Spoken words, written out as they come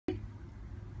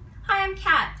I'm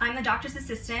Kat. I'm the doctor's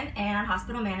assistant and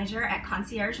hospital manager at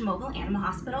Concierge Mobile Animal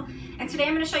Hospital, and today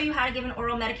I'm going to show you how to give an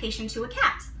oral medication to a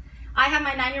cat. I have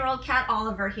my 9-year-old cat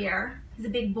Oliver here. He's a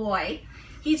big boy.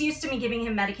 He's used to me giving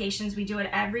him medications. We do it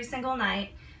every single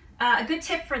night. A good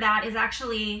tip for that is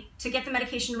actually to get the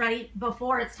medication ready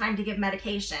before it's time to give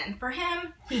medication. For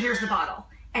him, he hears the bottle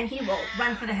and he will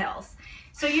run for the hills.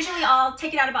 So usually I'll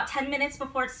take it out about 10 minutes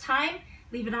before it's time,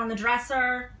 leave it on the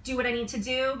dresser, do what I need to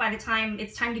do. By the time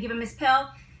it's time to give him his pill,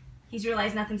 he's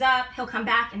realized nothing's up, he'll come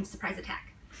back and surprise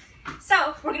attack.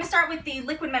 So we're gonna start with the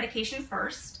liquid medication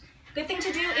first. Good thing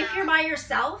to do if you're by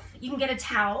yourself, you can get a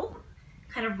towel,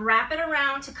 kind of wrap it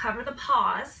around to cover the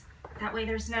paws. That way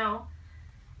there's no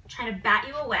trying to bat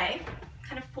you away.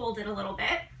 Kind of fold it a little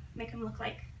bit, make him look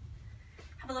like,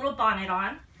 have a little bonnet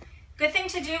on. Good thing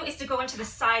to do is to go into the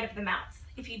side of the mouth.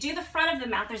 If you do the front of the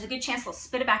mouth, there's a good chance they'll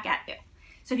spit it back at you.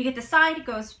 So if you get the side, it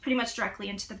goes pretty much directly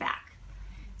into the back.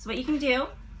 So what you can do,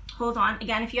 hold on.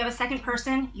 Again, if you have a second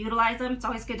person, utilize them. It's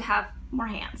always good to have more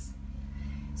hands.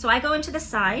 So I go into the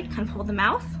side, kind of hold the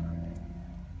mouth,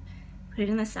 put it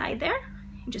in the side there,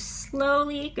 and just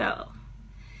slowly go.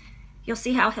 You'll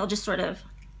see how he'll just sort of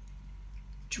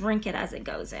drink it as it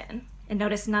goes in. And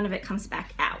notice none of it comes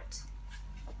back out.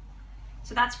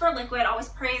 So that's for liquid. Always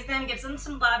praise them, gives them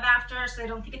some love after so they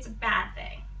don't think it's a bad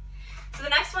thing. So the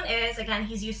next one is, again,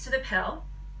 he's used to the pill.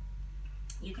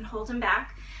 You can hold him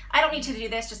back. I don't need to do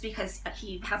this just because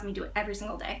he has me do it every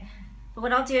single day. But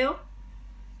what I'll do,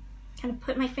 kind of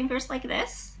put my fingers like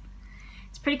this.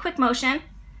 It's a pretty quick motion.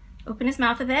 Open his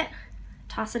mouth a bit,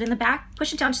 toss it in the back,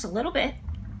 push it down just a little bit,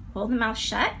 hold the mouth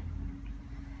shut.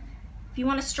 If you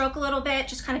want to stroke a little bit,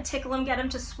 just kind of tickle him, get him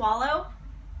to swallow.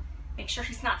 Make sure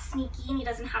he's not sneaky and he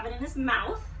doesn't have it in his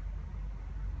mouth.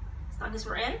 As long as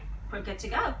we're in, we're good to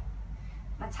go.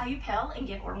 That's how you pill and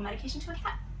give oral medication to a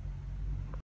cat.